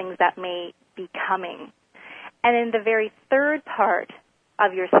signs of things that may be coming. And in the very third part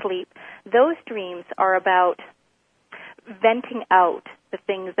of your sleep, those dreams are about venting out the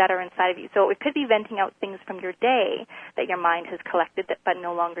things that are inside of you. So it could be venting out things from your day that your mind has collected but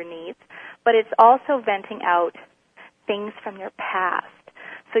no longer needs, but it's also venting out things from your past.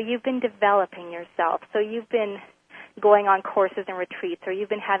 So you've been developing yourself. So you've been going on courses and retreats, or you've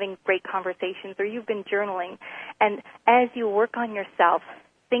been having great conversations, or you've been journaling. And as you work on yourself,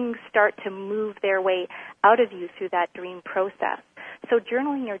 things start to move their way out of you through that dream process. So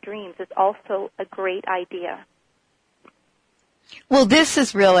journaling your dreams is also a great idea. Well, this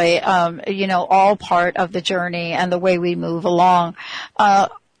is really, all part of the journey and the way we move along.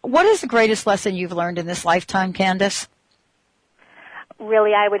 What is the greatest lesson you've learned in this lifetime, Candace?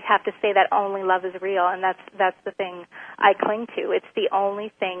 Really, I would have to say that only love is real, and that's the thing I cling to. It's the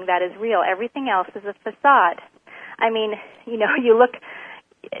only thing that is real. Everything else is a facade. I mean, you look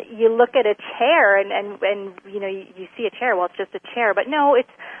at a chair and you see a chair. Well, it's just a chair, but no, it's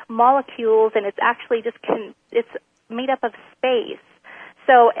molecules, and it's actually it's made up of space.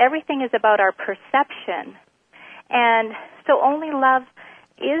 So everything is about our perception, and so only love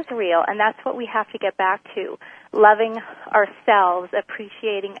is real, and that's what we have to get back to. Loving ourselves,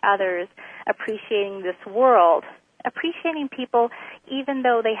 appreciating others, appreciating this world, appreciating people even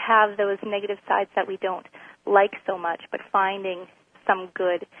though they have those negative sides that we don't like so much, but finding some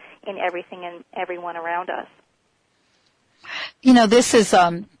good in everything and everyone around us. This is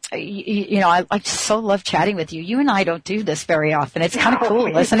I just so love chatting with you. You and I don't do this very often. It's kind of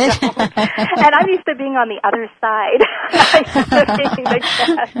cool, isn't it? And I'm used to being on the other side.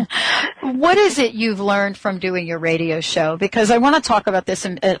 What is it you've learned from doing your radio show? Because I want to talk about this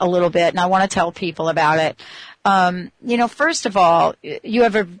a little bit, and I want to tell people about it. First of all, you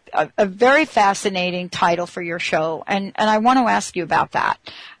have a very fascinating title for your show, and I want to ask you about that.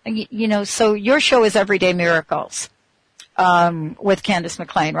 So your show is Everyday Miracles. With Candace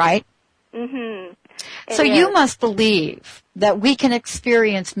McLean, right? Mm-hmm. So you must believe that we can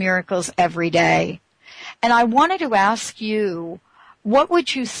experience miracles every day. And I wanted to ask you, what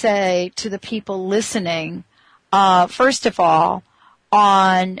would you say to the people listening, first of all,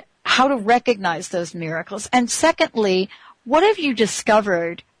 on how to recognize those miracles? And secondly, what have you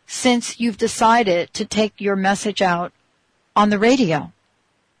discovered since you've decided to take your message out on the radio?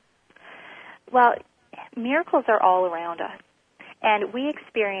 Well, miracles are all around us, and we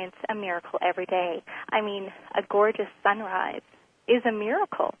experience a miracle every day. I mean, a gorgeous sunrise is a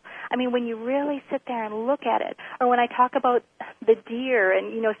miracle. I mean, when you really sit there and look at it, or when I talk about the deer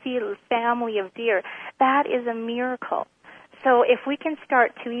and, see a family of deer, that is a miracle. So if we can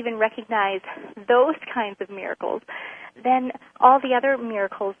start to even recognize those kinds of miracles, then all the other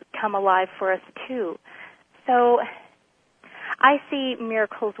miracles come alive for us too. So I see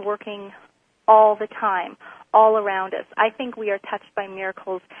miracles working all the time, all around us. I think we are touched by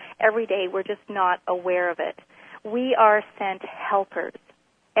miracles every day. We're just not aware of it. We are sent helpers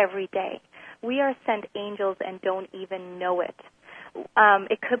every day. We are sent angels and don't even know it.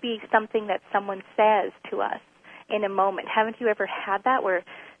 It could be something that someone says to us in a moment. Haven't you ever had that where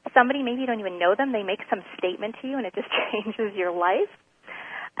somebody, maybe you don't even know them, they make some statement to you and it just changes your life?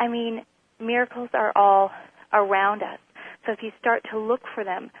 I mean, miracles are all around us. So if you start to look for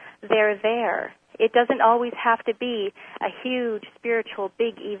them, they're there. It doesn't always have to be a huge spiritual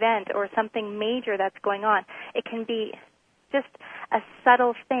big event or something major that's going on. It can be just a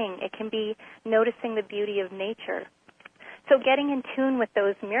subtle thing. It can be noticing the beauty of nature. So getting in tune with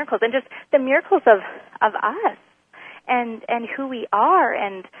those miracles and just the miracles of us and who we are,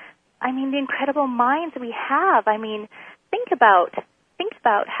 and I mean the incredible minds we have. I mean, think about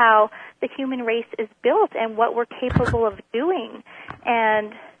how the human race is built and what we're capable of doing.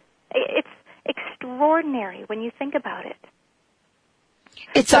 And it's extraordinary when you think about it.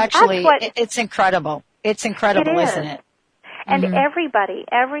 It's it's incredible. It's incredible, isn't it? And everybody,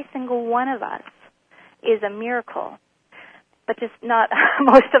 every single one of us is a miracle. But just not,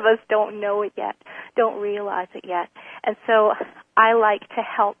 most of us don't know it yet, don't realize it yet. And so I like to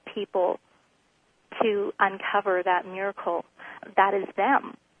help people to uncover that miracle that is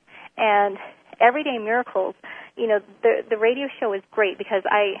them. And Everyday Miracles, the radio show is great because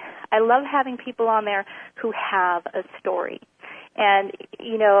I love having people on there who have a story. And,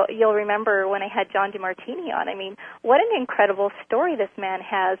 you'll remember when I had John DeMartini on, I mean, what an incredible story this man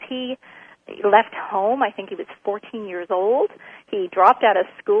has. He left home, I think he was 14 years old. He dropped out of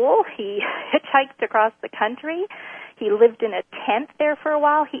school. He hitchhiked across the country. He lived in a tent there for a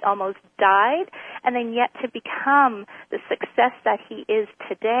while. He almost died. And then yet to become the success that he is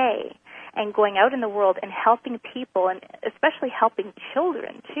today and going out in the world and helping people, and especially helping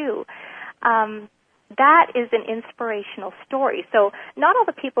children too, that is an inspirational story. So not all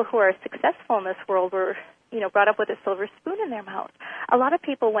the people who are successful in this world were, brought up with a silver spoon in their mouth. A lot of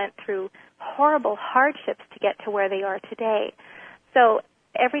people went through horrible hardships to get to where they are today. So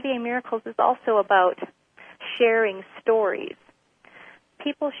Everyday Miracles is also about sharing stories.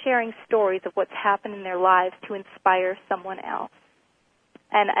 People sharing stories of what's happened in their lives to inspire someone else.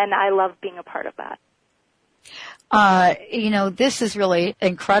 And I love being a part of that. This is really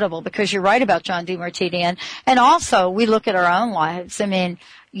incredible because you're right about John DeMartini, and also we look at our own lives. I mean,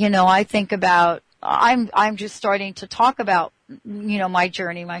 I think about, I'm just starting to talk about, my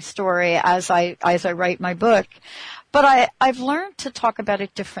journey, my story as I write my book, but I've learned to talk about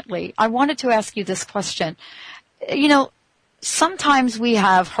it differently. I wanted to ask you this question. Sometimes we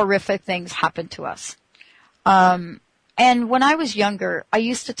have horrific things happen to us. And when I was younger, I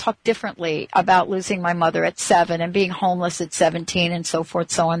used to talk differently about losing my mother at 7 and being homeless at 17 and so forth,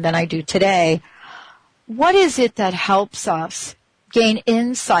 so on, than I do today. What is it that helps us gain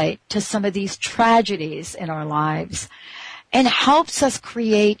insight to some of these tragedies in our lives and helps us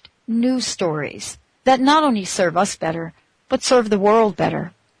create new stories that not only serve us better, but serve the world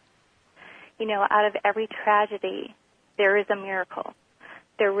better? Out of every tragedy, there is a miracle.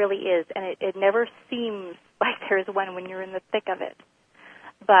 There really is, and it never seems like there's one when you're in the thick of it.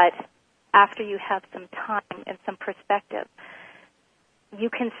 But after you have some time and some perspective,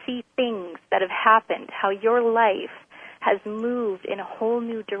 you can see things that have happened, how your life has moved in a whole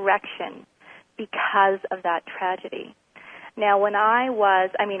new direction because of that tragedy. Now, when I've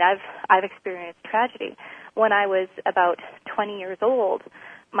experienced tragedy. When I was about 20 years old,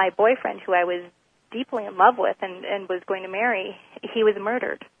 my boyfriend, who I was deeply in love with and was going to marry, he was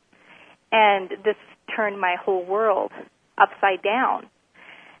murdered. And this turned my whole world upside down.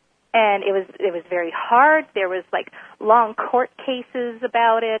 And it was very hard. There was long court cases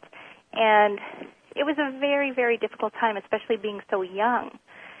about it, and it was a very, very difficult time, especially being so young.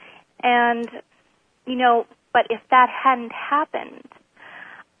 And but if that hadn't happened,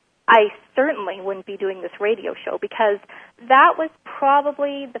 I certainly wouldn't be doing this radio show, because that was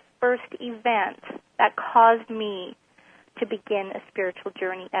probably the first event that caused me to begin a spiritual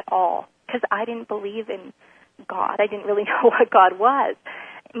journey at all, because I didn't believe in God. I didn't really know what God was.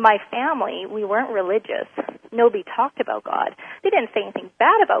 My family, we weren't religious. Nobody talked about God. They didn't say anything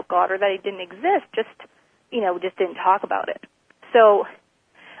bad about God or that He didn't exist, just didn't talk about it. So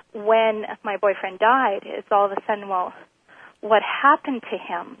when my boyfriend died, it's all of a sudden, well, what happened to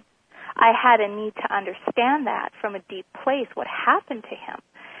him? I had a need to understand that from a deep place, what happened to him.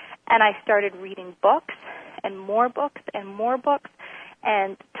 And I started reading books and more books and more books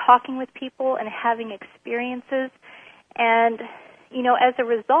and talking with people and having experiences. And, as a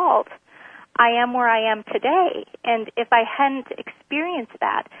result, I am where I am today. And if I hadn't experienced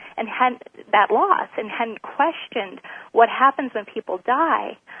that and hadn't that loss and hadn't questioned what happens when people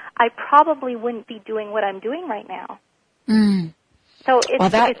die, I probably wouldn't be doing what I'm doing right now. Mm. So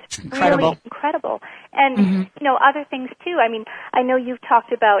it's incredible. Really incredible. And, other things too. I know you've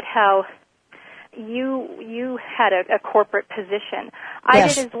talked about how you had a corporate position. I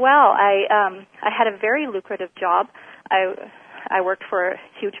did as well. I had a very lucrative job. I worked for a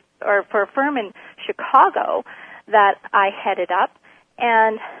firm in Chicago that I headed up,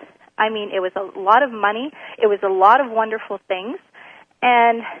 and it was a lot of money. It was a lot of wonderful things,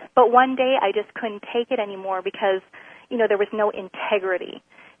 but one day I just couldn't take it anymore because there was no integrity.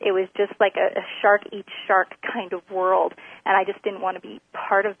 It was just like a shark eats shark kind of world, and I just didn't want to be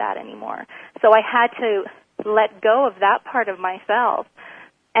part of that anymore. So I had to let go of that part of myself,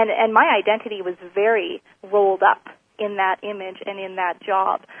 and my identity was very rolled up in that image and in that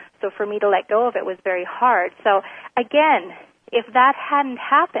job. So for me to let go of it was very hard. So again, if that hadn't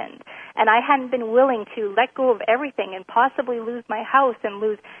happened and I hadn't been willing to let go of everything and possibly lose my house and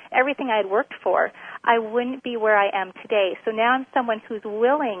lose everything I had worked for, I wouldn't be where I am today. So now I'm someone who's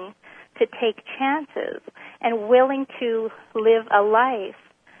willing to take chances and willing to live a life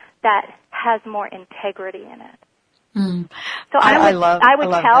that has more integrity in it. Mm. So I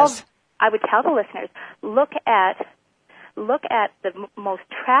would tell the listeners, look at the most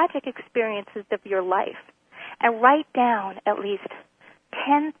tragic experiences of your life and write down at least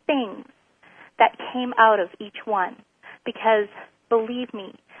 10 things that came out of each one, because believe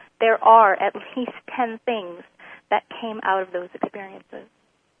me, there are at least 10 things that came out of those experiences.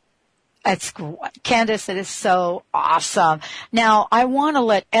 Candace, it is so awesome. Now, I want to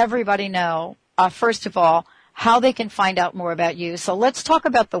let everybody know, first of all, how they can find out more about you. So let's talk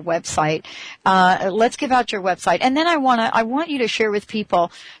about the website. Let's give out your website. And then I want you to share with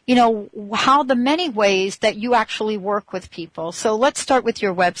people, how the many ways that you actually work with people. So let's start with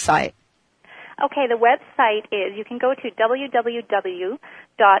your website. Okay, the website is, you can go to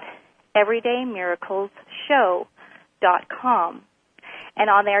www.everydaymiraclesshow.com. And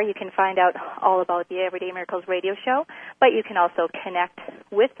on there you can find out all about the Everyday Miracles radio show, but you can also connect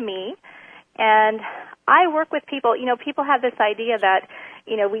with me. And I work with people. People have this idea that,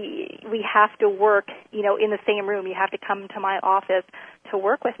 we have to work, in the same room. You have to come to my office to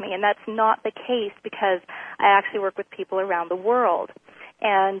work with me. And that's not the case, because I actually work with people around the world.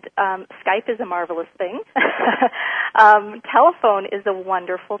 And Skype is a marvelous thing. Telephone is a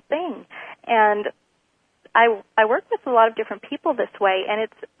wonderful thing. And I work with a lot of different people this way, and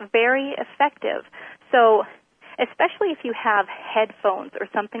it's very effective. So especially if you have headphones or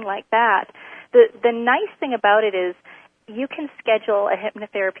something like that, the nice thing about it is you can schedule a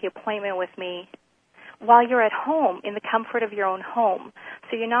hypnotherapy appointment with me while you're at home, in the comfort of your own home.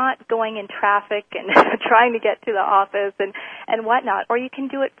 So you're not going in traffic and trying to get to the office and whatnot. Or you can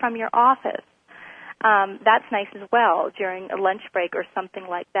do it from your office. That's nice as well during a lunch break or something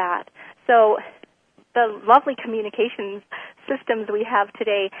like that. So the lovely communications systems we have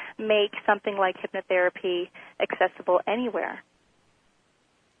today make something like hypnotherapy accessible anywhere.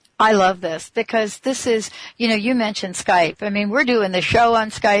 I love this, because this is, you mentioned Skype. We're doing the show on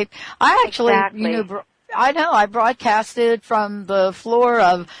Skype. I actually, I broadcasted from the floor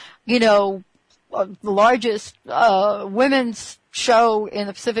of, the largest women's show in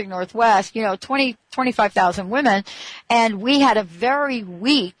the Pacific Northwest, 25,000 women, and we had a very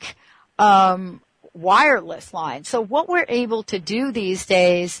weak wireless line. So what we're able to do these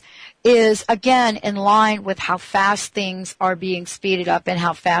days is, again, in line with how fast things are being speeded up and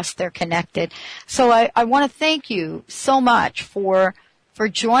how fast they're connected. So I want to thank you so much for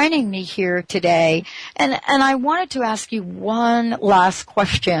joining me here today. And I wanted to ask you one last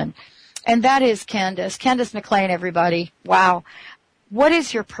question, and that is Candace McLean, everybody. Wow. What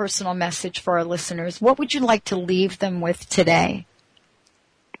is your personal message for our listeners? What would you like to leave them with today?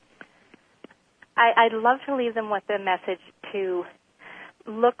 I'd love to leave them with the message to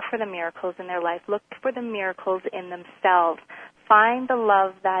look for the miracles in their life. Look for the miracles in themselves. Find the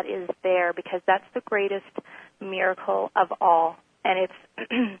love that is there, because that's the greatest miracle of all. And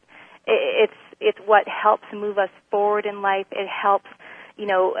it's what helps move us forward in life. It helps,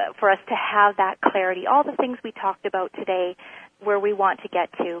 for us to have that clarity. All the things we talked about today, where we want to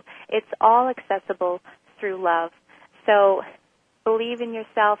get to, it's all accessible through love. So believe in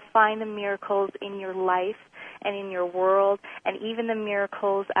yourself, find the miracles in your life and in your world, and even the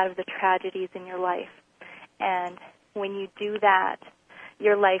miracles out of the tragedies in your life. And when you do that,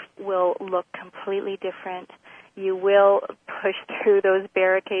 your life will look completely different. You will push through those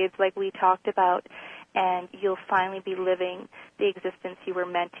barricades like we talked about, and you'll finally be living the existence you were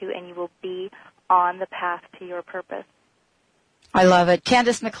meant to, and you will be on the path to your purpose. I love it.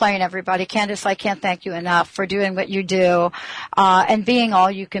 Candace McLean, everybody. Candace, I can't thank you enough for doing what you do and being all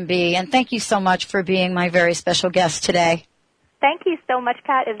you can be. And thank you so much for being my very special guest today. Thank you so much,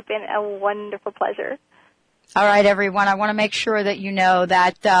 Pat. It's been a wonderful pleasure. All right, everyone. I want to make sure that you know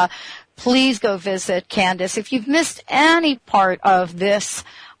that please go visit Candace. If you've missed any part of this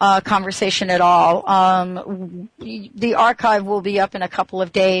conversation at all, the archive will be up in a couple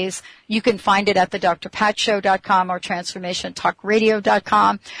of days. You can find it at thedrpatshow.com or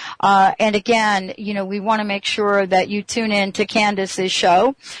transformationtalkradio.com. And again, we want to make sure that you tune in to Candace's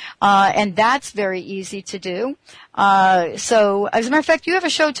show, and that's very easy to do. So, as a matter of fact, you have a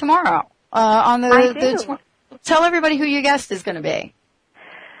show tomorrow. I do. Tell everybody who your guest is going to be.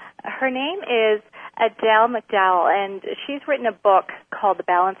 Her name is Adele McDowell, and she's written a book called The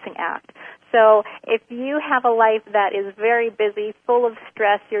Balancing Act. So if you have a life that is very busy, full of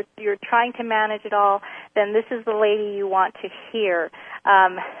stress, you're trying to manage it all, then this is the lady you want to hear.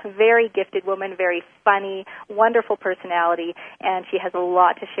 Very gifted woman, very funny, wonderful personality, and she has a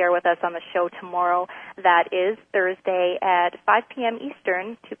lot to share with us on the show tomorrow. That is Thursday at 5 p.m.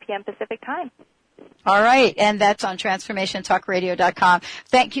 Eastern, 2 p.m. Pacific time. All right, and that's on TransformationTalkRadio.com.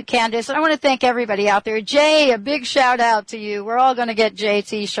 Thank you, Candace. And I want to thank everybody out there. Jay, a big shout out to you. We're all going to get Jay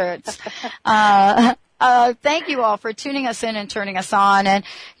T-shirts. Thank you all for tuning us in and turning us on. And,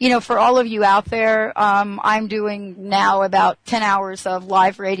 for all of you out there, I'm doing now about 10 hours of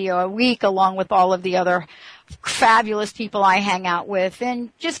live radio a week, along with all of the other fabulous people I hang out with.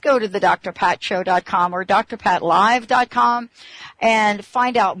 And just go to thedrpatshow.com or drpatlive.com and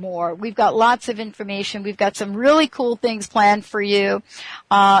find out more. We've got lots of information. We've got some really cool things planned for you,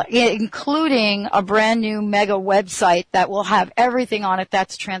 including a brand new mega website that will have everything on it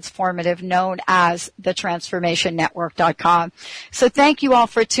that's transformative, known as thetransformationnetwork.com. So thank you all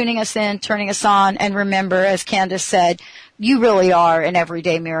for tuning us in, turning us on, and remember, as Candace said, you really are an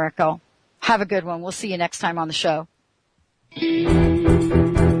everyday miracle. Have a good one. We'll see you next time on the show.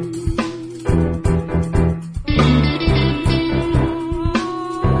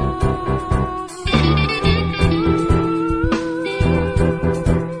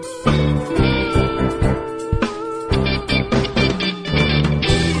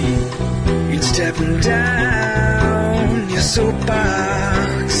 You're stepping down, your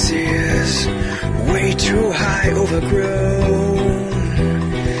soapbox is way too high, overgrown.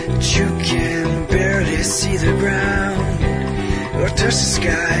 You can barely see the ground or touch the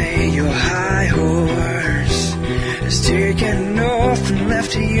sky. Your high horse is taken north and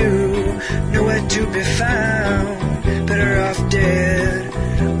left to you, nowhere to be found. Better off dead,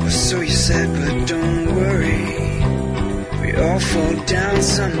 or so you said, but don't worry, we all fall down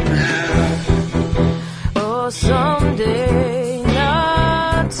somehow. Oh, someday,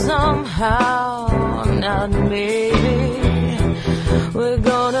 not somehow, not maybe, we're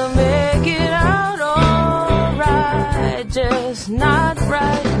gonna make it out alright, just not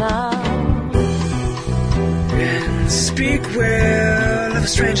right now. And speak well of a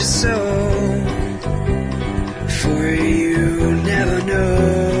stranger's soul, for you never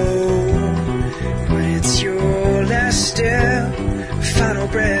know when it's your last step, final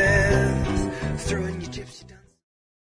breath.